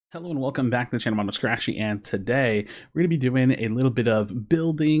Hello and welcome back to the channel. My name is Krashy, and today we're going to be doing a little bit of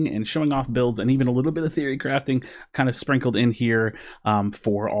building and showing off builds and even a little bit of theory crafting kind of sprinkled in here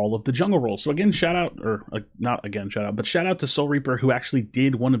for all of the jungle roles. So again, shout out, or not again shout out, but shout out to Soul Reaper who actually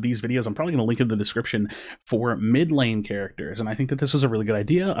did one of these videos. I'm probably going to link in the description for mid lane characters, and I think that this was a really good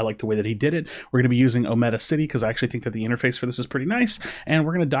idea. I like the way that he did it. We're going to be using Ometa City because I actually think that the interface for this is pretty nice, and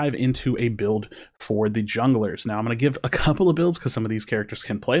we're going to dive into a build for the junglers. Now I'm going to give a couple of builds because some of these characters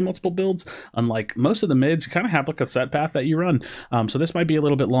can play multiple builds. Unlike most of the mids, you kind of have like a set path that you run. So this might be a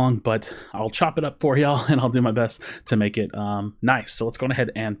little bit long, but I'll chop it up for y'all and I'll do my best to make it nice. So let's go ahead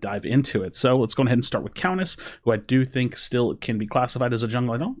and dive into it. So let's go ahead and start with Countess, who I do think still can be classified as a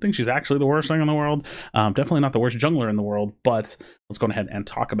jungler. I don't think she's actually the worst thing in the world. Definitely not the worst jungler in the world, but let's go ahead and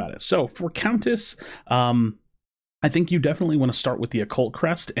talk about it. So for Countess, I think you definitely want to start with the Occult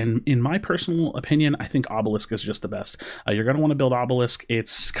Crest, and in my personal opinion, I think Obelisk is just the best. You're going to want to build Obelisk.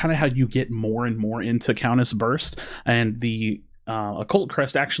 It's kind of how you get more and more into Countess Burst, and the Occult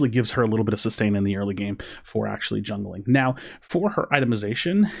Crest actually gives her a little bit of sustain in the early game for actually jungling. Now, for her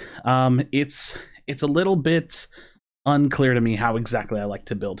itemization, it's a little bit unclear to me how exactly I like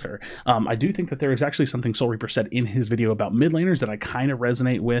to build her. I do think that there is actually something Soul Reaper said in his video about mid laners that I kind of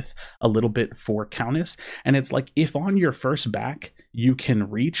resonate with a little bit for Countess, and it's like if on your first back you can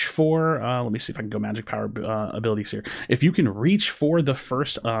reach for let me see if I can go magic power abilities here. If you can reach for the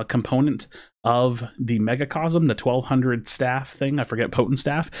first component of the Megacosm, the 1200 staff thing, I forget, potent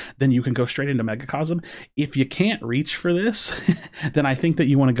staff, then you can go straight into Megacosm. If you can't reach for this, then I think that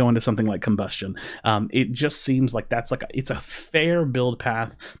you want to go into something like Combustion. It just seems like that's like it's a fair build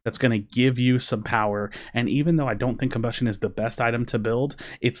path that's going to give you some power, and even though I don't think Combustion is the best item to build,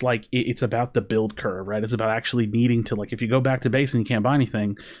 it's like it's about the build curve, right? It's about actually needing to, like, if you go back to base and you can't buy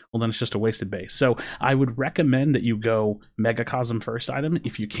anything, well then it's just a wasted base. So I would recommend that you go Megacosm first item.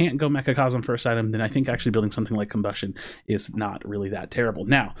 If you can't go Megacosm first item, then I think actually building something like Combustion is not really that terrible.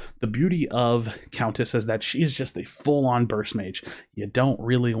 Now, the beauty of Countess is that she is just a full-on burst mage. You don't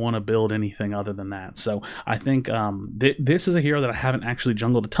really want to build anything other than that. So I think this is a hero that I haven't actually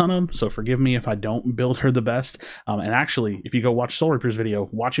jungled a ton of, so forgive me if I don't build her the best. And actually, if you go watch Soul Reaper's video,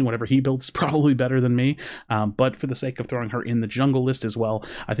 watching whatever he builds is probably better than me. But for the sake of throwing her in the jungle list as well,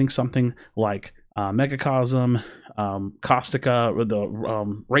 I think something like Megacosm, Caustica, or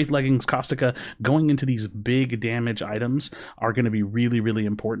the Wraith Leggings, Caustica, going into these big damage items are going to be really, really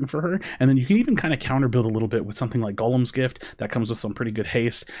important for her. And then you can even kind of counter build a little bit with something like Golem's Gift that comes with some pretty good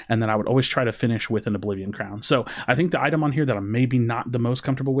haste. And then I would always try to finish with an Oblivion Crown. So I think the item on here that I'm maybe not the most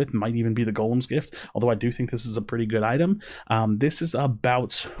comfortable with might even be the Golem's Gift, although I do think this is a pretty good item. This is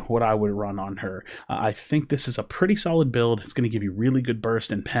about what I would run on her. I think this is a pretty solid build. It's going to give you really good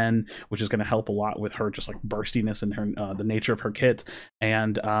burst and pen, which is going to help a lot with her just like burstiness and her the nature of her kit.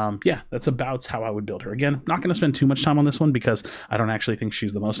 And yeah, that's about how I would build her. Again, not going to spend too much time on this one because I don't actually think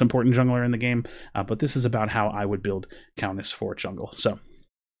she's the most important jungler in the game, but this is about how I would build Countess for jungle. So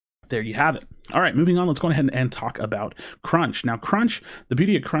there you have it. All right, moving on, let's go ahead and talk about Crunch. Now, Crunch, the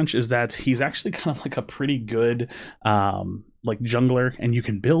beauty of Crunch is that he's actually kind of like a pretty good like jungler, and you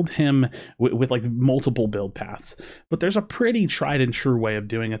can build him with like multiple build paths, but there's a pretty tried and true way of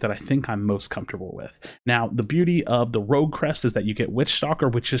doing it that I think I'm most comfortable with. Now, the beauty of the Rogue Crest is that you get Witch Stalker,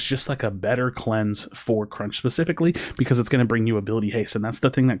 which is just like a better cleanse for Crunch specifically because it's going to bring you ability haste, and that's the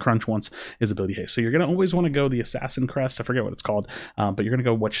thing that Crunch wants, is ability haste. So you're going to always want to go the Assassin Crest, I forget what it's called, but you're going to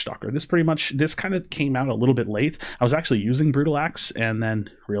go Witch Stalker. This kind of came out a little bit late. I was actually using Brutal Axe and then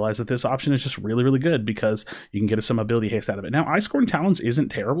realized that this option is just really, really good because you can get some ability haste out of it. Now, Icecorn Talons isn't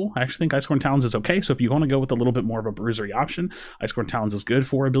terrible. I actually think Icecorn Talons is okay. So if you want to go with a little bit more of a bruisery option, Icecorn Talons is good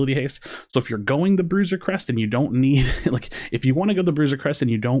for ability haste. So if you're going the Bruiser Crest and you don't need, like, if you want to go the Bruiser Crest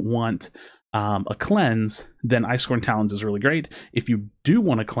and you don't want a cleanse, then Icecorn Talons is really great. If you do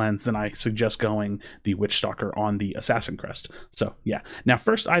want to cleanse, then I suggest going the Witch Stalker on the Assassin Crest. So yeah. Now,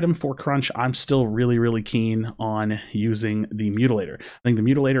 first item for Crunch, I'm still really, really keen on using the Mutilator. I think the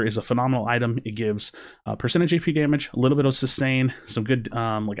Mutilator is a phenomenal item. It gives percentage AP damage, a little bit of sustain, some good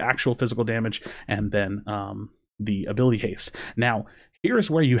like actual physical damage, and then the ability haste. Now,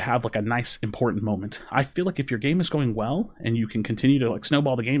 here's where you have like a nice important moment. I feel like if your game is going well and you can continue to like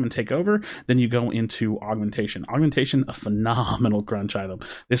snowball the game and take over, then you go into Augmentation. Augmentation, a phenomenal Crunch item.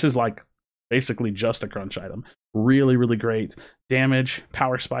 This is like basically just a Crunch item. Really, really great. damage,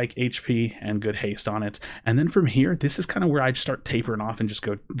 power spike, HP, and good haste on it. And then from here, this is kind of where I'd start tapering off and just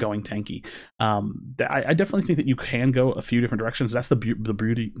going tanky. I definitely think that you can go a few different directions. That's the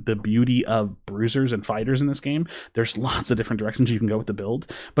beauty of bruisers and fighters in this game. There's lots of different directions you can go with the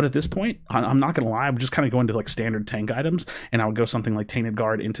build. But at this point, I'm not going to lie, I'm just kind of going to like standard tank items, and I would go something like Tainted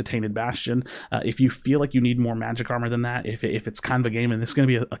Guard into Tainted Bastion. If you feel like you need more magic armor than that, if it's kind of a game, and this is going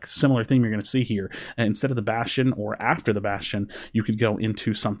to be a similar theme you're going to see here, instead of the Bastion or after the Bastion, you could go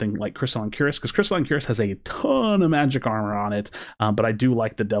into something like Crystalline Cuirass, because Crystalline Cuirass has a ton of magic armor on it, but I do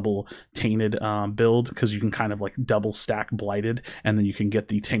like the double Tainted build, because you can kind of like double stack Blighted, and then you can get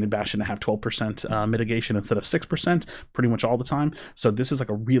the Tainted Bastion to have 12% mitigation instead of 6% pretty much all the time. So this is like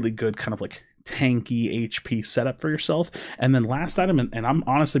a really good kind of like tanky HP setup for yourself. And then last item, and I'm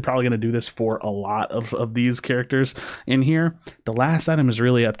honestly probably going to do this for a lot of these characters in here, the last item is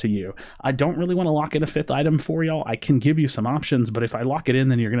really up to you. I don't really want to lock in a fifth item for y'all. I can give you some options, but if I lock it in,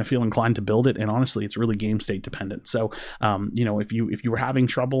 then you're going to feel inclined to build it, and honestly it's really game state dependent. So you know, if you were having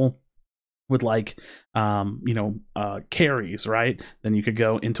trouble with like carries, right, then you could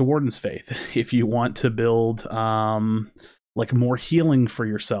go into Warden's Faith. If you want to build like more healing for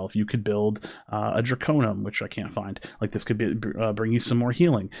yourself, you could build a Draconum, which I can't find. Like this could be bring you some more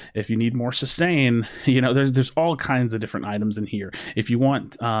healing. If you need more sustain, you know, there's all kinds of different items in here. If you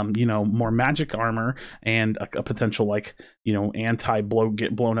want you know, more magic armor and a potential like, you know,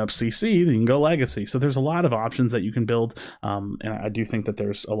 get blown up CC, then you can go Legacy. So there's a lot of options that you can build, and I do think that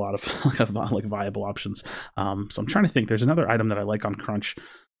there's a lot of like viable options. So I'm trying to think. There's another item that I like on Crunch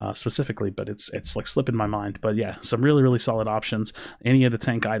specifically, but it's like slipping my mind. But yeah, some really solid options. Any of the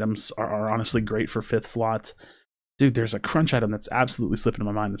tank items are honestly great for fifth slot. Dude, there's a Crunch item that's absolutely slipping in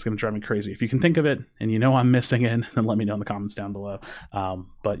my mind. It's going to drive me crazy. If you can think of it and you know I'm missing it, then let me know in the comments down below.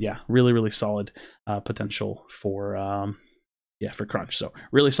 But yeah, really solid potential for for Crunch. So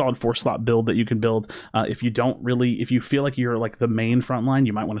really solid 4-slot build that you can build. If you feel like you're like the main front line,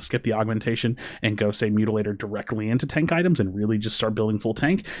 you might want to skip the augmentation and go say Mutilator directly into tank items and really just start building full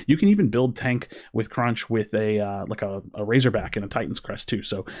tank. You can even build tank with Crunch with a like a Razorback and a Titan's Crest too.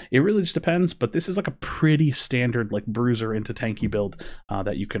 So it really just depends, but this is like a pretty standard like bruiser into tanky build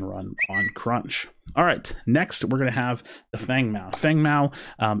that you can run on Crunch. All right, next we're going to have the Feng Mao. Feng Mao,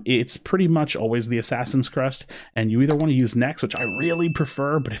 it's pretty much always the Assassin's Crest, and you either want to use Nex, which I really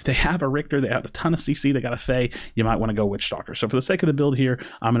prefer, but if they have a Riktor, they have a ton of CC, they got a Fae, you might want to go Witch Stalker. So for the sake of the build here,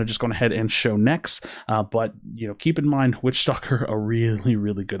 I'm going to just go ahead and show Nex, but you know, keep in mind Witch Stalker, a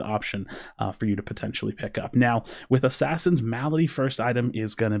really good option for you to potentially pick up. Now, with Assassins, Malady first item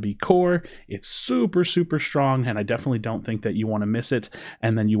is going to be Core. It's super strong, and I definitely don't think that you want to miss it.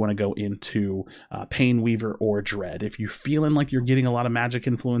 And then you want to go into Pain Weaver or Dread. If you're feeling like you're getting a lot of magic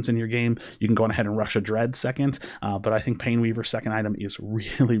influence in your game, you can go ahead and rush a Dread second, but I think Pain Weaver second item is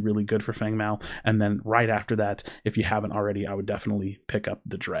really good for Feng Mao. And then right after that, if you haven't already, I would definitely pick up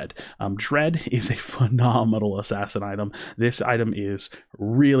the Dread. Dread is a phenomenal assassin item. This item is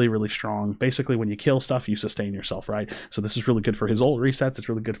really strong. Basically, when you kill stuff, you sustain yourself, right? So this is really good for his ult resets. It's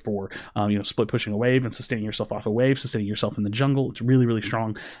really good for you know, split pushing a wave and sustaining yourself off a wave, sustaining yourself in the jungle. It's really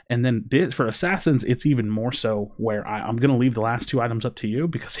strong. And then for assassins, it's even more so, where I'm going to leave the last two items up to you,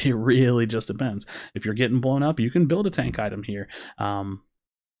 because it really just depends. If you're getting blown up, you can build a tank item here.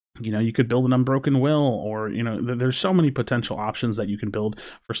 You know, you could build an Unbroken Will, or, you know, there's so many potential options that you can build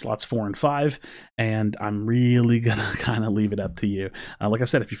for slots 4 and 5, and I'm really gonna kind of leave it up to you. Like I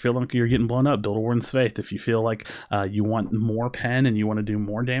said, if you feel like you're getting blown up, build a Warden's Faith. If you feel like you want more pen and you want to do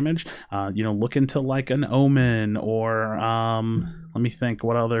more damage, you know, look into like an Omen, or let me think,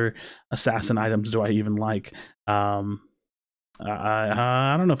 what other assassin items do I even like?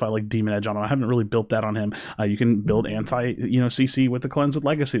 I don't know if I like Demon Edge on him. I haven't really built that on him. You can build CC with the Cleanse with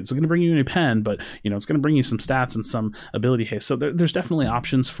Legacy. It's going to bring you a pen, but you know, it's going to bring you some stats and some ability haste. So there's definitely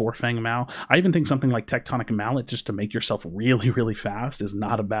options for Feng Mao. I even think something like Tectonic Mallet, just to make yourself really fast, is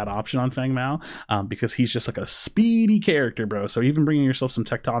not a bad option on Feng Mao, because he's just like a speedy character, bro. So even bringing yourself some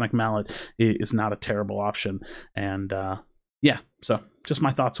Tectonic Mallet is not a terrible option. And yeah, so just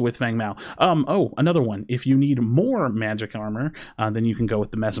my thoughts with Feng Mao. Oh, another one. If you need more magic armor, then you can go with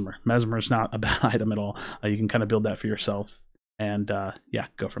the Mesmer. Mesmer is not a bad item at all. You can kind of build that for yourself, and yeah,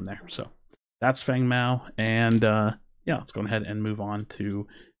 go from there. So that's Feng Mao, and yeah, let's go ahead and move on to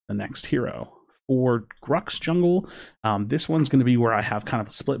the next hero. For Grux jungle, this one's going to be where I have kind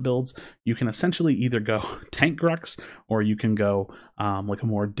of split builds. You can essentially either go tank Grux, or you can go like a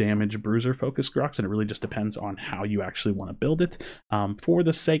more damage bruiser focused Grux, and it really just depends on how you actually want to build it. For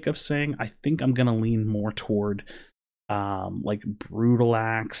the sake of saying, I think I'm going to lean more toward like Brutal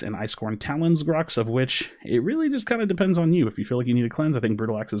Axe and Icecorn Talons Grux, of which it really just kind of depends on you. If you feel like you need a cleanse, I think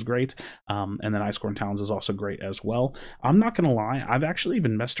Brutal Axe is great, and then Icecorn Talons is also great as well. I'm not gonna lie, I've actually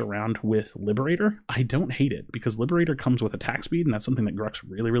even messed around with Liberator. I don't hate it because Liberator comes with attack speed, and that's something that Grux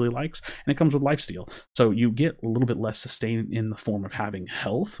really likes, and it comes with lifesteal, so you get a little bit less sustain in the form of having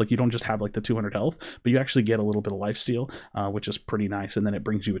health. Like, you don't just have like the 200 health, but you actually get a little bit of lifesteal, which is pretty nice, and then it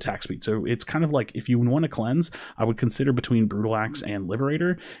brings you attack speed. So it's kind of like, if you want to cleanse, I would consider between Brutal Axe and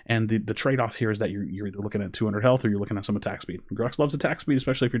Liberator, and the trade-off here is that you're either looking at 200 health or you're looking at some attack speed. Grux loves attack speed,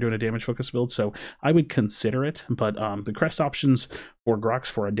 especially if you're doing a damage focus build, so I would consider it, but the crest options for Grux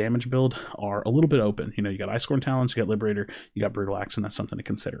for a damage build are a little bit open. You know, you got Icecorn Talons, you got Liberator, you got Brutal Axe, and that's something to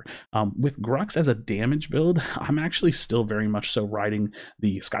consider. With Grux as a damage build, I'm actually still very much so riding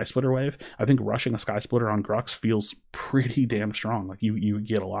the Sky Splitter wave. I think rushing a Sky Splitter on Grux feels pretty damn strong. Like, you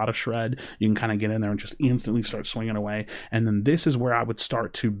get a lot of shred, you can kind of get in there and just instantly start swinging away, and then this is where I would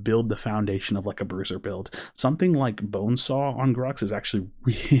start to build the foundation of like a bruiser build. Something like Bonesaw on Grux is actually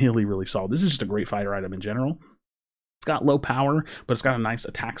really solid. This is just a great fighter item in general. It's got low power, but it's got a nice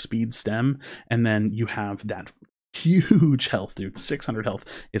attack speed stem, and then you have that huge health, dude. 600 health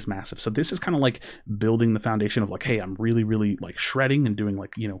is massive. So this is kind of like building the foundation of like, hey, I'm really like shredding and doing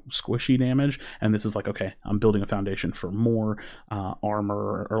like, you know, squishy damage, and this is like, okay, I'm building a foundation for more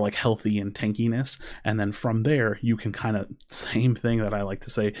armor or like healthy and tankiness, and then from there you can kind of, same thing that I like to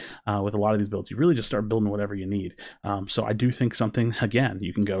say with a lot of these builds, you really just start building whatever you need. So I do think something, again,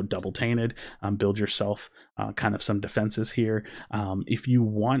 you can go double tainted, build yourself kind of some defenses here. If you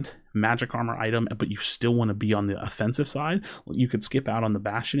want magic armor item but you still want to be on the offensive side, you could skip out on the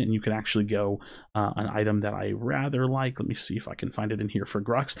Bastion and you could actually go an item that I rather like. Let me see if I can find it in here for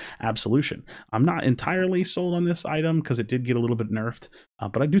Grux, Absolution. I'm not entirely sold on this item because it did get a little bit nerfed,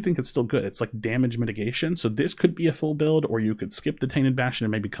 but I do think it's still good. It's like damage mitigation, so this could be a full build, or you could skip the Tainted Bastion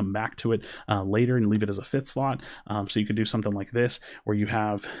and maybe come back to it later and leave it as a 5th slot. So you could do something like this where you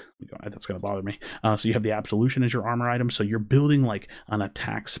have, that's going to bother me, so you have the Absolution as your armor item, so you're building like an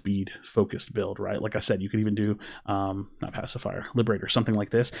attack speed focused build, right? Like I said, you could even do not Pacifier, Liberator, something like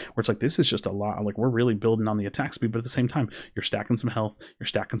this, where it's like, this is just a lot, like we're really building on the attack speed, but at the same time you're stacking some health, you're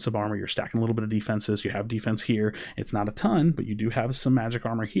stacking some armor, you're stacking a little bit of defenses, you have defense here, it's not a ton, but you do have some magic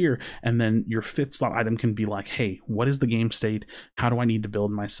armor here, and then your 5th slot item can be like, hey, what is the game state, how do I need to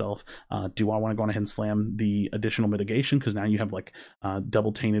build myself, do I want to go ahead and slam the additional mitigation, because now you have like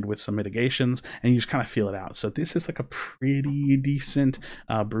double tainted with some mitigations, and you just kind of feel it out. So this is like a pretty decent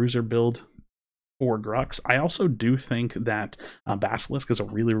bruiser build for Grux. I also do think that Basilisk is a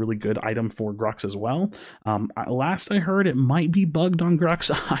really good item for Grux as well. Last I heard, it might be bugged on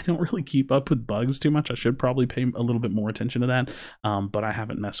Grux. I don't really keep up with bugs too much. I should probably pay a little bit more attention to that, but I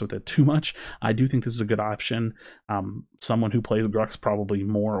haven't messed with it too much. I do think this is a good option. Someone who plays Grux probably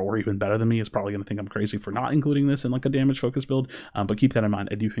more or even better than me is probably going to think I'm crazy for not including this in like a damage focus build, but keep that in mind.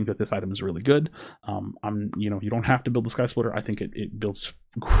 I do think that this item is really good. You don't have to build the Sky Splitter. I think it builds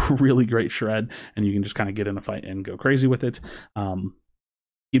really great shred, and you can just kind of get in a fight and go crazy with it.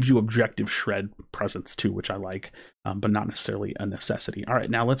 Gives you objective shred presence too, which I like, but not necessarily a necessity. All right,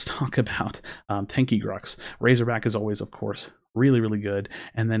 now let's talk about tanky Grux. Razorback is always, of course, really good,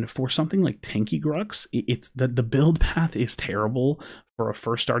 and then for something like tanky Grux, it's the build path is terrible for a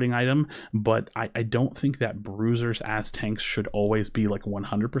first starting item, but I don't think that bruisers as tanks should always be like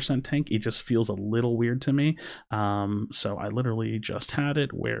 100% tank. It just feels a little weird to me. So I literally just had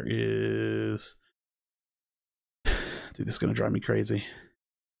it. Where is, dude, this is gonna drive me crazy.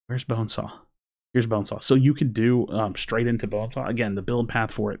 Where's Bonesaw? Here's Bonesaw. So you could do straight into Bonesaw. Again, the build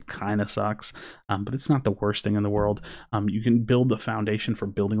path for it kind of sucks, but it's not the worst thing in the world. You can build the foundation for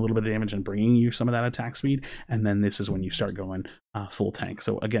building a little bit of damage and bringing you some of that attack speed, and then this is when you start going full tank.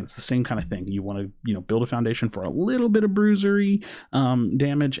 So again, it's the same kind of thing. You want to build a foundation for a little bit of bruisery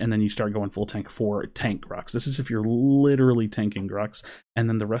damage, and then you start going full tank for tank Grux. This is if you're literally tanking Grux, and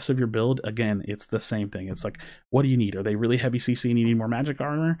then the rest of your build, again, it's the same thing. It's like, what do you need? Are they really heavy CC and you need more magic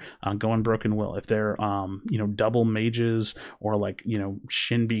armor? Go on Broken Will. If they're double mages, or like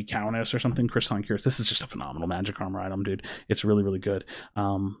Shinbi Countess or something, Crystalline Cures, this is just a phenomenal magic armor item, dude. It's really good.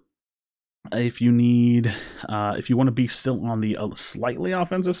 If you need, if you want to be still on the slightly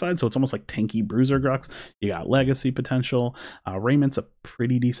offensive side, so it's almost like tanky bruiser Grux, you got legacy potential. Raiment's a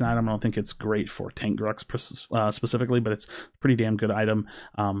pretty decent item. I don't think it's great for tank Grux specifically, but it's a pretty damn good item.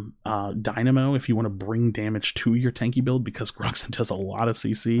 Dynamo, if you want to bring damage to your tanky build, because Grux does a lot of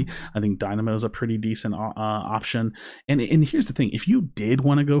CC, I think Dynamo is a pretty decent option. And here's the thing, if you did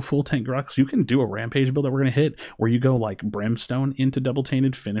want to go full tank Grux, you can do a Rampage build that we're going to hit, where you go like Brimstone into double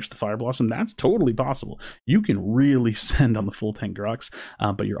tainted, finish the Fire Blossom that's totally possible. You can really send on the full tank Grux,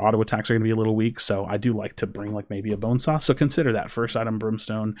 but your auto attacks are going to be a little weak. So I do like to bring like maybe a Bone Saw. So consider that first item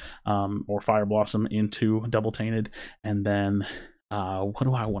Brimstone or Fire Blossom into double tainted, and then what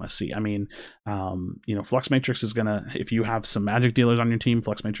do I want to see? I mean, you know, Flux Matrix is gonna, if you have some magic dealers on your team,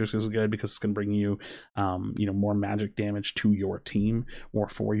 Flux Matrix is good because it's gonna bring you, you know, more magic damage to your team or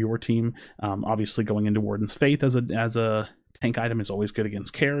for your team. Obviously, going into Warden's Faith as a tank item is always good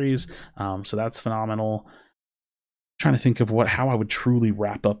against carries, so that's phenomenal. Trying to think of how I would truly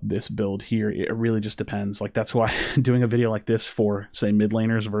wrap up this build here. It really just depends. Like, that's why doing a video like this for, say, mid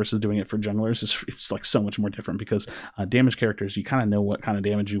laners versus doing it for junglers it's like so much more different, because damage characters, you kind of know what kind of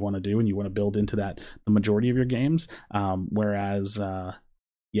damage you want to do, and you want to build into that the majority of your games, whereas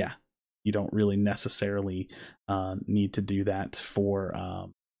yeah, you don't really necessarily need to do that for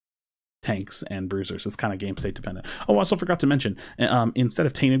tanks and bruisers. It's kind of game state dependent. Oh, also forgot to mention, instead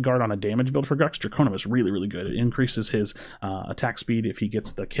of Tainted Guard on a damage build for Grux, Draconum is really, really good. It increases his attack speed if he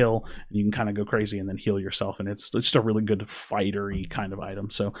gets the kill, and you can kind of go crazy and then heal yourself, and it's just a really good fightery kind of item.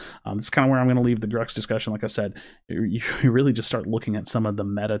 So that's kind of where I'm going to leave the Grux discussion. Like I said, you really just start looking at some of the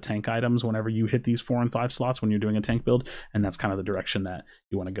meta tank items whenever you hit these 4 and 5 slots when you're doing a tank build, and that's kind of the direction that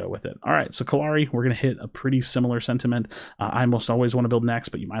you want to go with it. All right, so Kallari, we're going to hit a pretty similar sentiment. I almost always want to build next,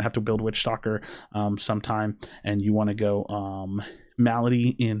 but you might have to build Witch Stalker sometime, and you want to go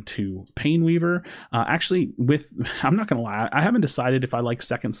Malady into Painweaver. Actually, I'm not gonna lie, I haven't decided if I like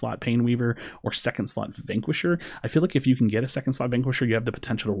second slot Painweaver or second slot Vanquisher. I feel like if you can get a second slot Vanquisher, you have the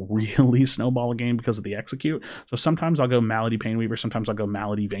potential to really snowball a game because of the execute. So sometimes I'll go Malady Painweaver, sometimes I'll go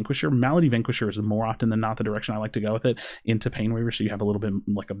Malady Vanquisher. Malady Vanquisher is more often than not the direction I like to go with it, into Painweaver, so you have a little bit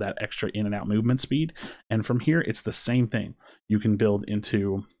like of that extra in and out movement speed. And from here, it's the same thing. You can build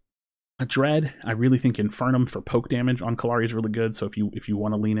into a Dread. I really think Infernum for poke damage on Kallari is really good. So if you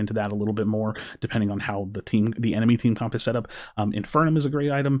want to lean into that a little bit more, depending on how the enemy team comp is set up, Infernum is a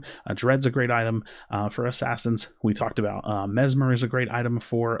great item. Dread's a great item for assassins. We talked about Mesmer is a great item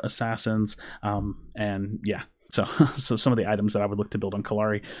for assassins, and yeah. So some of the items that I would look to build on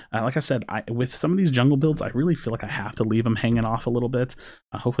Kallari. Like I said, with some of these jungle builds, I really feel like I have to leave them hanging off a little bit.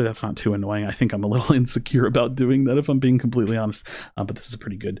 Hopefully that's not too annoying. I think I'm a little insecure about doing that, if I'm being completely honest. But this is a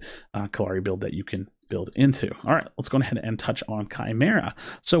pretty good Kallari build that you can build into. All right, let's go ahead and touch on Khaimera.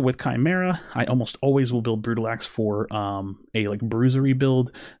 So with Khaimera, I almost always will build Brutal Axe for a like bruisery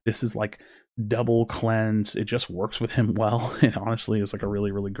build. This is like double cleanse. It just works with him well. It honestly is like a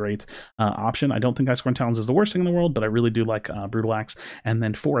really, really great option. I don't think Ice Crown Talons is the worst thing in the world, but I really do like Brutal Axe. And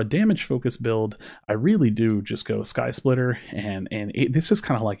then for a damage focus build, I really do just go Sky Splitter, and this is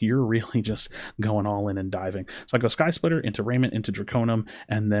kind of like you're really just going all in and diving. So I go Sky Splitter into Raiment into Draconum,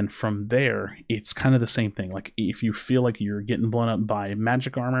 and then from there it's kind of the same thing. Like if you feel like you're getting blown up by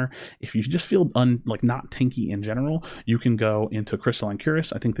magic armor, if you just feel like not tanky in general, you can go into Crystalline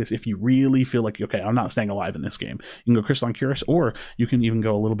Cuirass. I think this, if you really feel like, okay, I'm not staying alive in this game, you can go Crystalline Cuirass, or you can even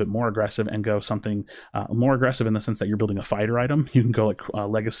go a little bit more aggressive and go something more aggressive in the sense that you're building a fighter item. You can go like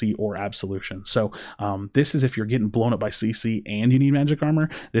Legacy or Absolution. So this is if you're getting blown up by CC and you need magic armor.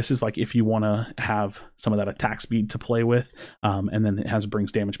 This is like if you want to have some of that attack speed to play with, and then it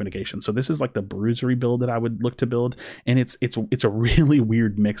brings damage mitigation. So this is like the bruisery build that I would look to build, and it's a really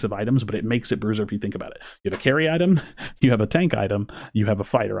weird mix of items, but it makes it bruiser if you think about it. You have a carry item, you have a tank item, you have a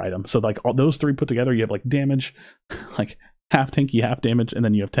fighter item. So like all those three put together, you have like damage, like half tanky, half damage, and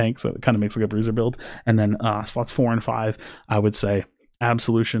then you have tank. So it kind of makes like a bruiser build. And then slots 4 and 5, I would say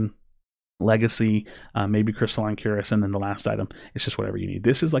Absolution, Legacy, maybe Crystalline Cuirass, and then the last item, it's just whatever you need.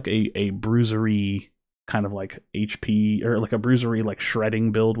 This is like a bruisery kind of like HP, or like a bruisery like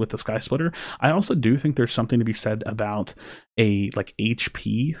shredding build with the Sky Splitter. I also do think there's something to be said about a like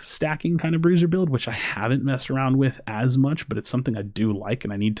HP stacking kind of bruiser build, which I haven't messed around with as much, but it's something I do like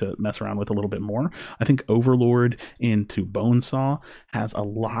and I need to mess around with a little bit more. I think Overlord into Bonesaw has a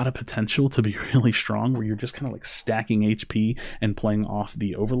lot of potential to be really strong, where you're just kind of like stacking HP and playing off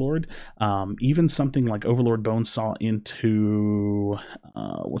the Overlord. Even something like Overlord Bonesaw into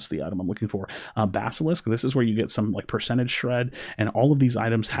what's the item I'm looking for? Basilisk. This is where you get some like percentage shred, and all of these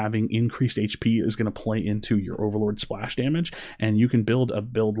items having increased HP is going to play into your Overlord splash damage, and you can build a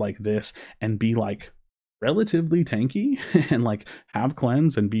build like this and be like relatively tanky and like have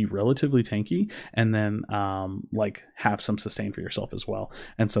cleanse and be relatively tanky, and then like have some sustain for yourself as well.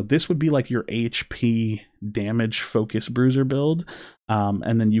 And so this would be like your HP damage focus bruiser build,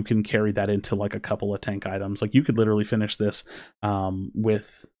 and then you can carry that into like a couple of tank items. Like you could literally finish this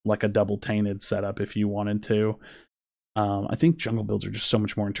with like a double tainted setup if you wanted to. I think jungle builds are just so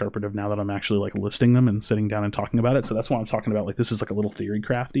much more interpretive now that I'm actually like listing them and sitting down and talking about it. So that's why I'm talking about like this is like a little theory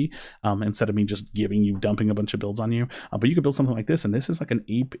crafty instead of me just dumping a bunch of builds on you. But you could build something like this, and this is like an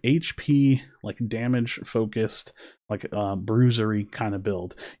HP like damage focused like bruisery kind of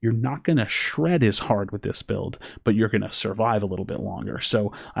build. You're not gonna shred as hard with this build, but you're gonna survive a little bit longer.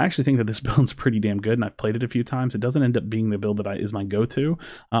 So I actually think that this build's pretty damn good, and I've played it a few times. It doesn't end up being the build that is my go-to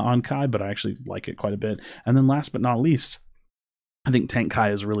on Kai, but I actually like it quite a bit. And then last but not least, I think Tank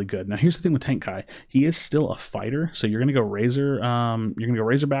Kai is really good. Now, here's the thing with Tank Kai. He is still a fighter, so you're gonna go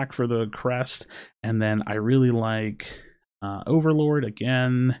Razorback for the crest, and then I really like Overlord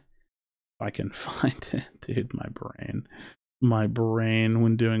again. If I can find it, dude, my brain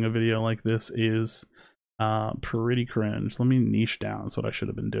when doing a video like this is pretty cringe. Let me niche down. That's what I should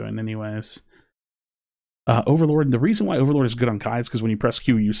have been doing anyways. Overlord, the reason why Overlord is good on Kai is because when you press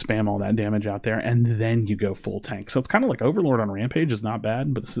Q, you spam all that damage out there, and then you go full tank. So it's kind of like Overlord on Rampage is not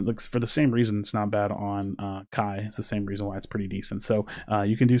bad, but for the same reason it's not bad on Kai. It's the same reason why it's pretty decent. So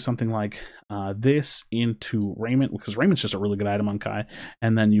you can do something like this into Raiment, because Raiment's just a really good item on Kai,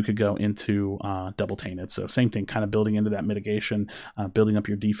 and then you could go into Double Tainted. So same thing, kind of building into that mitigation, building up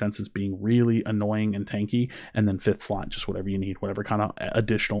your defenses, being really annoying and tanky, and then 5th slot, just whatever you need, whatever kind of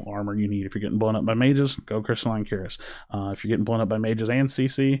additional armor you need. If you're getting blown up by mages, go Crystalline Curious. If you're getting blown up by mages and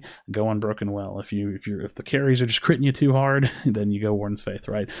CC, go Unbroken Well. If the carries are just critting you too hard, then you go Warden's Faith,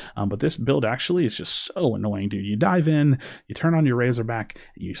 right? But this build actually is just so annoying, dude. You dive in, you turn on your Razorback,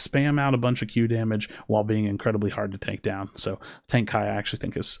 you spam out a bunch of Q damage while being incredibly hard to take down. So Tank Kai I actually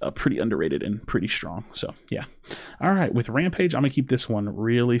think is pretty underrated and pretty strong. So yeah. All right, with Rampage, I'm gonna keep this one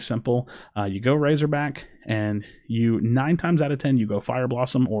really simple. You go Razorback, and you 9 times out of 10 you go Fire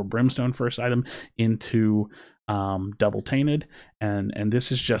Blossom or Brimstone first item into Double Tainted, and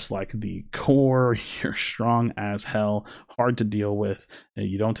this is just like the core. You're strong as hell, hard to deal with,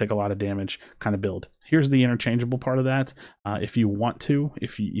 you don't take a lot of damage kind of build. Here's the interchangeable part of that. If you want to,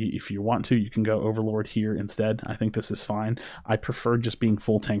 you can go Overlord here instead. I think this is fine. I prefer just being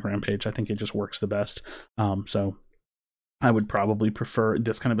full tank Rampage. I think it just works the best. So I would probably prefer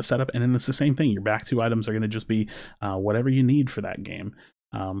this kind of a setup, and then it's the same thing. Your back 2 items are going to just be whatever you need for that game.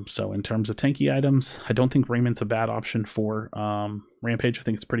 So in terms of tanky items, I don't think Raiment's a bad option for Rampage. I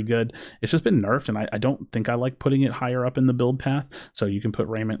think it's pretty good. It's just been nerfed, and I don't think I like putting it higher up in the build path. So you can put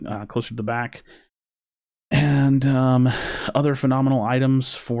Raiment closer to the back. And other phenomenal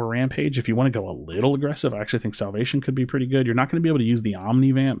items for Rampage, if you want to go a little aggressive, I actually think Salvation could be pretty good. You're not going to be able to use the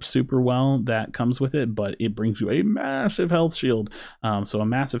Omnivamp super well that comes with it, but it brings you a massive health shield. So a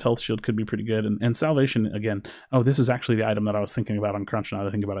massive health shield could be pretty good. And Salvation, again, oh, this is actually the item that I was thinking about on Crunch now that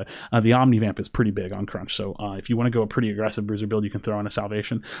I think about it. The Omnivamp is pretty big on Crunch. So if you want to go a pretty aggressive bruiser build, you can throw in a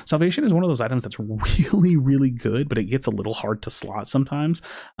Salvation. Salvation is one of those items that's really, really good, but it gets a little hard to slot sometimes.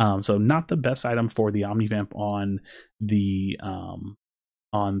 So not the best item for the Omnivamp on the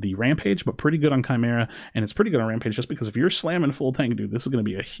Rampage, but pretty good on Khaimera, and it's pretty good on Rampage just because if you're slamming full tank, dude, this is going to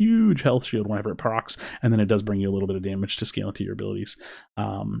be a huge health shield whenever it procs, and then it does bring you a little bit of damage to scale into your abilities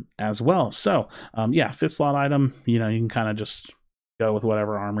as well. So yeah, 5th slot item, you can kind of just go with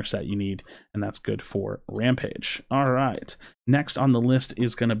whatever armor set you need, and that's good for Rampage. All right, next on the list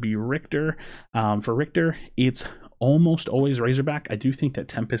is going to be Riktor. For Riktor, it's almost always Razorback. I do think that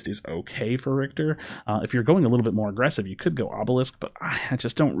Tempest is okay for Riktor. If you're going a little bit more aggressive, you could go Obelisk, but I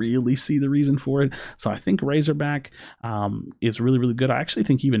just don't really see the reason for it. So I think Razorback is really, really good. I actually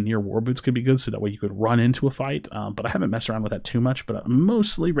think even near War Boots could be good, so that way you could run into a fight, but I haven't messed around with that too much. But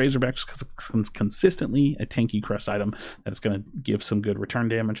mostly Razorback just because it's consistently a tanky crest item that's going to give some good return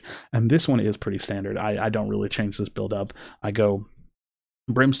damage. And this one is pretty standard. I don't really change this build up. I go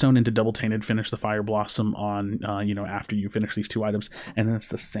Brimstone into Double Tainted, finish the Fire Blossom on, after you finish these 2 items, and then it's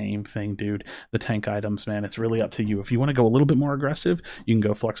the same thing, dude. The tank items, man, it's really up to you. If you want to go a little bit more aggressive, you can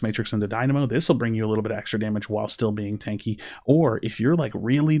go Flux Matrix into Dynamo. This will bring you a little bit of extra damage while still being tanky. Or if you're like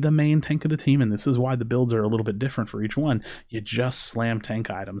really the main tank of the team, and this is why the builds are a little bit different for each one, you just slam tank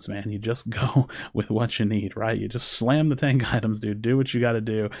items, man. You just go with what you need, right? You just slam the tank items, dude. Do what you got to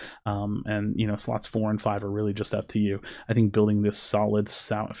do. And slots 4 and 5 are really just up to you. I think building this solid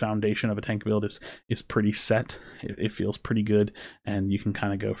foundation of a tank build is pretty set. It feels pretty good, and you can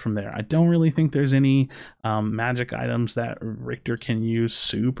kind of go from there. I don't really think there's any magic items that Riktor can use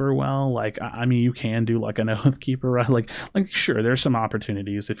super well. Like, I mean, you can do like an Oath Keeper, right? Like sure, there's some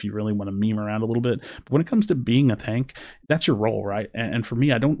opportunities if you really want to meme around a little bit, but when it comes to being a tank, that's your role, right? And for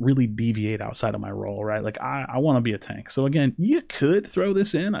me, I don't really deviate outside of my role, right? Like I want to be a tank. So again, you could throw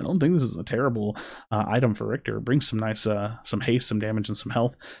this in. I don't think this is a terrible item for Riktor. It brings some nice some haste, some damage, and some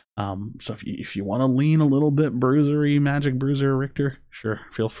health. So if you want to lean a little bit bruisery, magic bruiser Riktor, sure,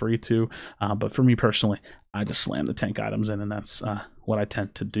 feel free to. But for me personally, I just slam the tank items in, and that's what I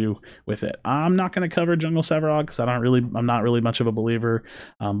tend to do with it. I'm not going to cover Jungle Sevarog because I'm not really much of a believer,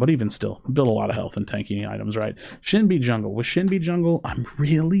 but even still, build a lot of health and tanky items, right? Shinbi Jungle. With Shinbi Jungle, I'm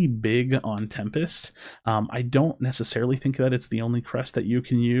really big on Tempest. I don't necessarily think that it's the only crest that you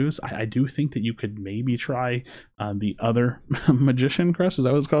can use. I do think that you could maybe try the other Magician crest, is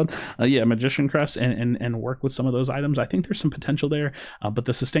that what it's called? Yeah, Magician crest, and work with some of those items. I think there's some potential there, but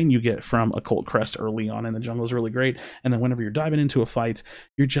the sustain you get from Occult crest early on in the jungle is really great, and then whenever you're diving into a fight,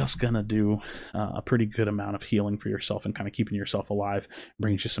 you're just gonna do a pretty good amount of healing for yourself and kind of keeping yourself alive,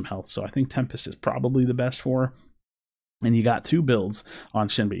 brings you some health. So I think Tempest is probably the best for. And you got two builds on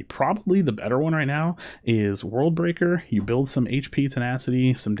Shinbi. Probably the better one right now is World Breaker. You build some HP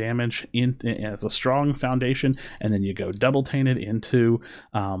tenacity, some damage as a strong foundation, and then you go double tainted into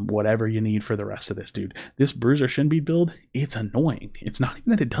whatever you need for the rest of this, dude. This Bruiser Shinbi build, it's annoying. It's not even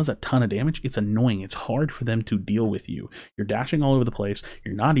that it does a ton of damage. It's annoying. It's hard for them to deal with you. You're dashing all over the place.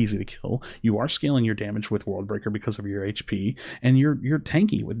 You're not easy to kill. You are scaling your damage with World Breaker because of your HP, and you're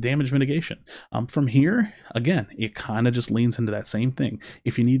tanky with damage mitigation. From here, again, it kind of just leans into that same thing.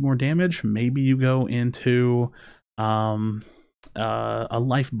 If you need more damage, maybe you go into a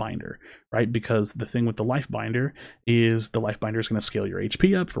life binder, right? Because the thing with the life binder is the life binder is going to scale your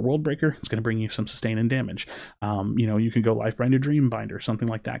HP up for World Breaker. It's going to bring you some sustain and damage. You can go life binder, dream binder, something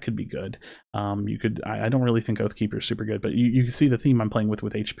like that could be good. I don't really think Oathkeeper is super good, but you can see the theme I'm playing with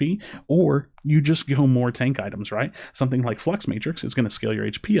HP, or you just go more tank items, right? Something like Flux Matrix is going to scale your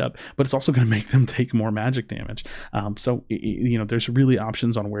HP up, but it's also going to make them take more magic damage. There's really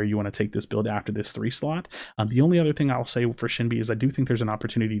options on where you want to take this build after this 3 slot. The only other thing I'll say for Shinbi is I do think there's an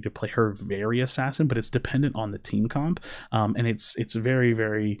opportunity to play her very assassin, but it's dependent on the team comp, and it's very,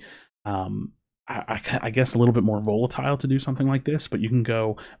 very I guess a little bit more volatile to do something like this, but you can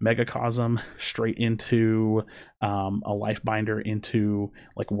go Megacosm straight into a life binder into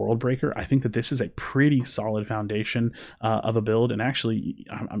like World Breaker. I think that this is a pretty solid foundation of a build, and actually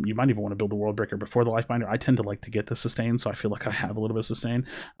you might even want to build the World Breaker before the life binder. I tend to like to get the sustain, so I feel like I have a little bit of sustain,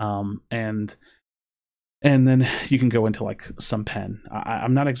 and then you can go into like some pen.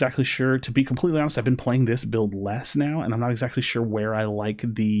 I'm not exactly sure, to be completely honest. I've been playing this build less now, and I'm not exactly sure where I like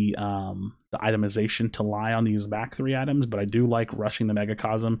the itemization to lie on these back 3 items, but I do like rushing the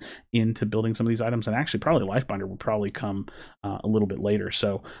Megacosm into building some of these items, and actually probably Life Binder will probably come a little bit later.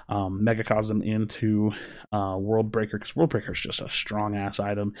 So Megacosm into World Breaker, because World Breaker is just a strong ass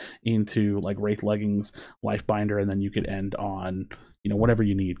item, into like Wraith Leggings, Life Binder, and then you could end on whatever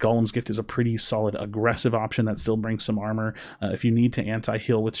you need. Golem's Gift is a pretty solid aggressive option that still brings some armor. If you need to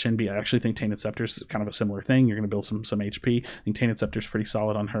anti-heal with Shinbi, I actually think Tainted Scepter is kind of a similar thing. You're going to build some HP. I think Tainted Scepter is pretty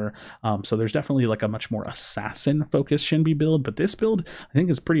solid on her. So there's definitely like a much more assassin-focused Shinbi build, but this build I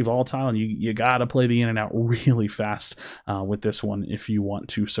think is pretty volatile, and you got to play the in and out really fast with this one if you want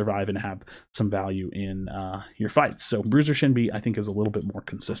to survive and have some value in your fights. So Bruiser Shinbi I think is a little bit more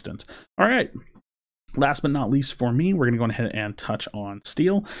consistent. All right. Last but not least for me, we're going to go ahead and touch on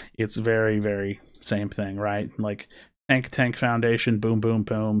Steel. It's very, very same thing, right? Like tank foundation, boom boom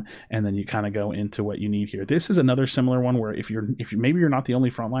boom, and then you kind of go into what you need here. This is another similar one where if maybe you're not the only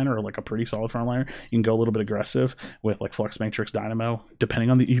frontliner or like a pretty solid frontliner, you can go a little bit aggressive with like Flux Matrix, Dynamo, depending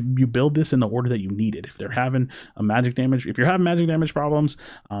on you build this in the order that you need it. If they're having if you're having magic damage problems,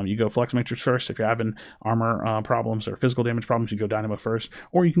 you go Flux Matrix first. If you're having armor problems or physical damage problems, you go Dynamo first,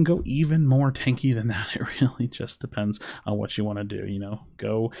 or you can go even more tanky than that. It really just depends on what you want to do.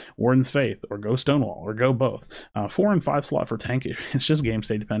 Go Warden's Faith, or go Stonewall, or go both. 4 and 5 slot for tank, it's just game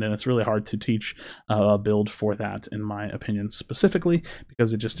state dependent. It's really hard to teach a build for that, in my opinion, specifically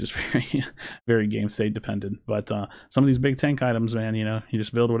because it just is very, very game state dependent. But some of these big tank items, man, you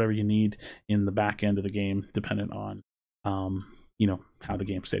just build whatever you need in the back end of the game, dependent on how the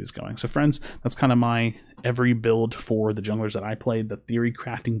game state is going. So friends, that's kind of my every build for the junglers that I played, the theory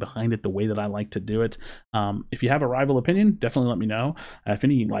crafting behind it, the way that I like to do it. If you have a rival opinion, definitely let me know. If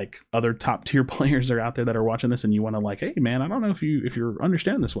any like other top tier players are out there that are watching this and you want to like, hey man, I don't know if you're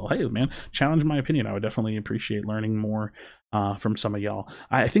understanding this well, hey man, challenge my opinion. I would definitely appreciate learning more from some of y'all.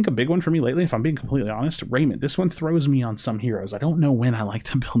 I think a big one for me lately, if I'm being completely honest, Raymond. This one throws me on some heroes. I don't know when I like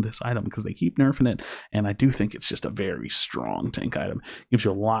to build this item because they keep nerfing it, and I do think it's just a very strong tank item. Gives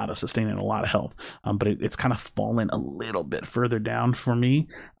you a lot of sustain and a lot of health, but it's kind of fallen a little bit further down for me.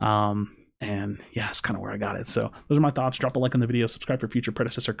 And yeah, that's kind of where I got it. So those are my thoughts. Drop a like on the video, subscribe for future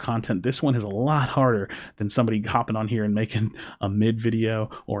Predecessor content. This one is a lot harder than somebody hopping on here and making a mid video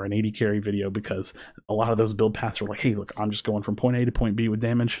or an 80 carry video, because a lot of those build paths are like, hey, look, I'm just going from point A to point B with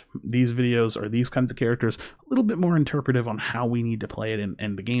damage. These videos or these kinds of characters, a little bit more interpretive on how we need to play it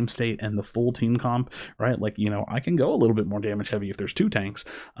and the game state and the full team comp, right? Like, you know, I can go a little bit more damage heavy if there's 2 tanks.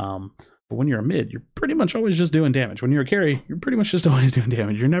 But when you're a mid, you're pretty much always just doing damage. When you're a carry, you're pretty much just always doing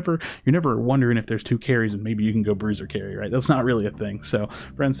damage. You're never wondering if there's 2 carries and maybe you can go bruiser carry, right? That's not really a thing. So,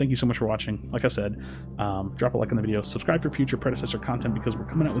 friends, thank you so much for watching. Like I said, drop a like on the video, subscribe for future Predecessor content, because we're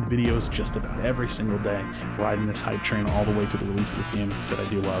coming out with videos just about every single day, riding this hype train all the way to the release of this game that I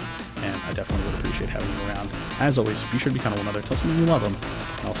do love, and I definitely would appreciate having you around. As always, be sure to be kind of one another, tell someone you love them,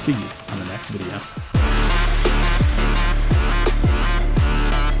 and I'll see you on the next video.